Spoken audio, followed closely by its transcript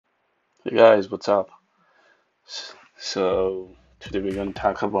Hey guys, what's up? So, today we're going to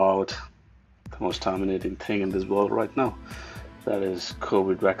talk about the most dominating thing in this world right now. That is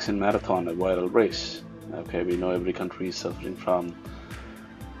COVID vaccine marathon, a viral race. Okay, we know every country is suffering from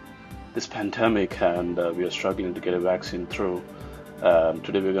this pandemic and we are struggling to get a vaccine through.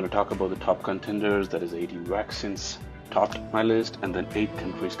 Today we're going to talk about the top contenders, that is 18 vaccines topped my list, and then 8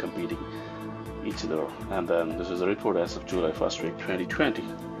 countries competing each other. And then this is a report as of July 1st week 2020.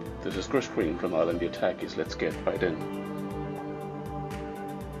 This is Chris Green from Talkies. Let's get right in.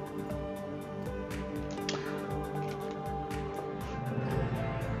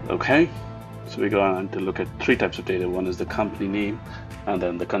 Okay, so we go on to look at 3 types of data. One is the company name, and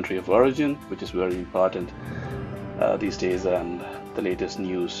then the country of origin, which is very important these days, and the latest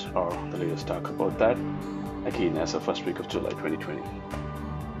news or the latest talk about that, again as of first week of July 2020.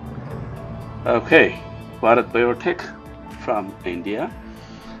 Okay, Bharat Biotech from India,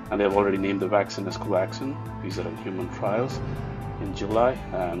 and they've already named the vaccine as Covaxin. These are in human trials in July,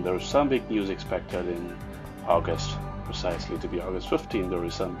 and there's some big news expected in August, precisely to be August 15. There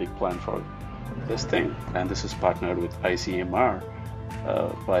is some big plan for this thing, and this is partnered with ICMR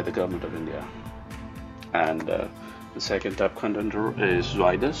by the government of India. And the second top contender is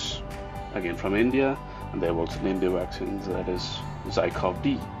Zydus, again from India, and they've also named their vaccines, that is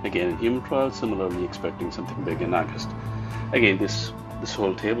ZyCoV-D, again in human trials, similarly expecting something big in August. Again, this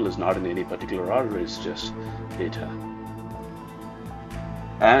whole table is not in any particular order, it's just data.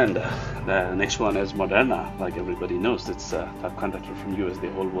 And the next one is Moderna. Like everybody knows, it's a top contender from US.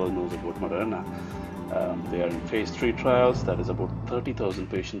 The whole world knows about Moderna. They are in phase 3 trials. That is about 30,000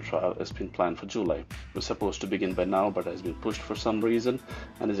 patient trial has been planned for July. It was supposed to begin by now, but has been pushed for some reason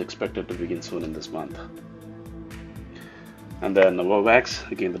and is expected to begin soon in this month. And then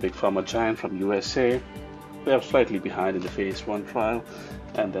Novavax, again the big pharma giant from USA. They are slightly behind in the phase 1 trial,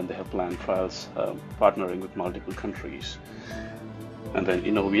 and then they have planned trials partnering with multiple countries. And then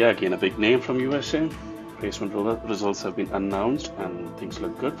Inovio, again a big name from USA. Phase 1 results have been announced and things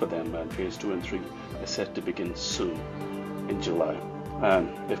look good for them, and phase 2 and 3 are set to begin soon in July.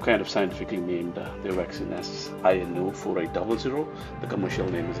 And they've kind of scientifically named their vaccine as INO 4800. The commercial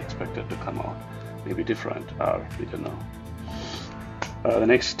name is expected to come out maybe different, or we don't know. The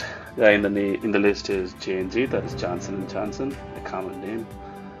next guy in the list is J&J, that is Johnson & Johnson, a common name,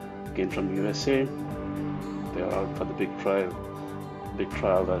 again from USA. They are out for the big trial. Big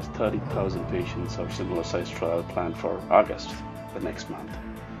trial, that's 30,000 patients or similar size trial planned for August, the next month.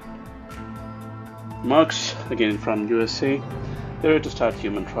 Merck's, again from USA, they're ready to start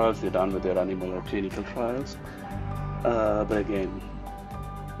human trials. They're done with their animal or clinical trials, but again,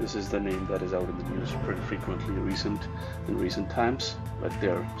 this is the name that is out in the news pretty frequently in recent times, but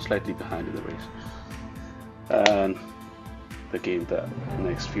they're slightly behind in the race. And again, the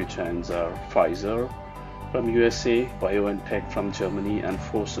next few giants are Pfizer from USA, Biotech from Germany, and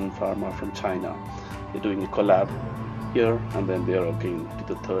Fosun Pharma from China. They're doing a collab here, and then they are looking to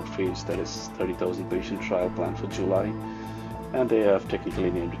the third phase, that is 30,000 patient trial planned for July, and they have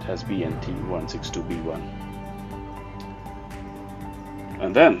technically named it as BNT162B1.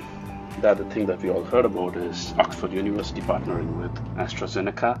 And then the other thing that we all heard about is Oxford University partnering with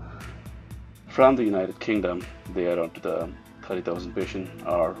AstraZeneca from the United Kingdom. They are onto the 30,000 patient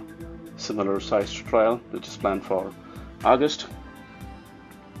or similar sized trial, which is planned for August,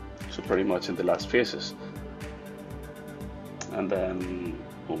 so pretty much in the last phases. And then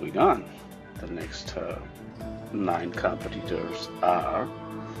moving on, the next 9 competitors are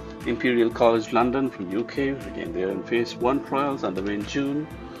Imperial College London from UK, again they are in phase 1 trials underway in June.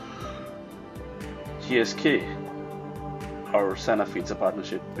 GSK or Sanofi, it's a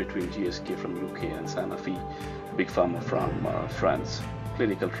partnership between GSK from UK and Sanofi, big pharma from France.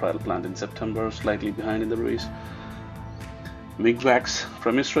 Clinical trial planned in September, slightly behind in the race. MigVax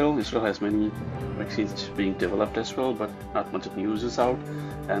from Israel. Israel has many vaccines being developed as well, but not much of news is out.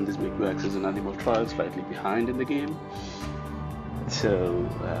 And this MigVax is an animal trial, slightly behind in the game. So,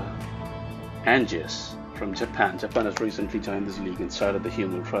 Angius from Japan. Japan has recently joined this league and started the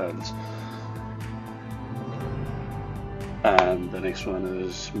human trials. And the next one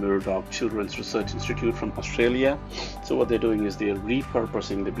is Murdoch Children's Research Institute from Australia. So what they're doing is they're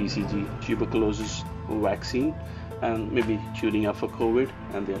repurposing the BCG tuberculosis vaccine and maybe tuning up for COVID,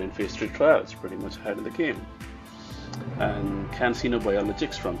 and they're in phase 3 trials, pretty much ahead of the game. And CanSino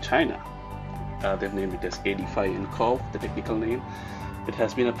Biologics from China. They've named it as 85nCoV, the technical name. It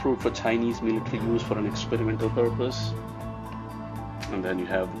has been approved for Chinese military use for an experimental purpose. And then you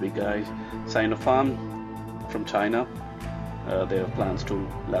have the big guy, Sinopharm from China. They have plans to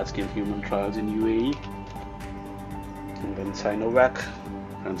large-scale human trials in UAE. And then Sinovac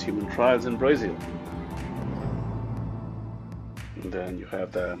and human trials in Brazil. And then you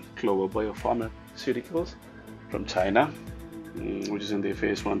have the Global Biopharmaceuticals from China, which is in the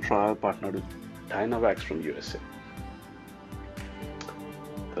phase 1 trial, partnered with Dynavax from USA.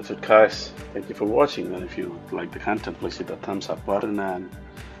 That's it, guys. Thank you for watching, and if you like the content, please hit the thumbs up button and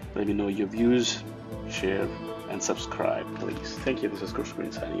let me know your views, share, and subscribe, please. Thank you. This is Chris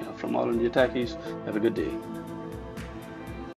Green signing out from all India Talkies. Have a good day.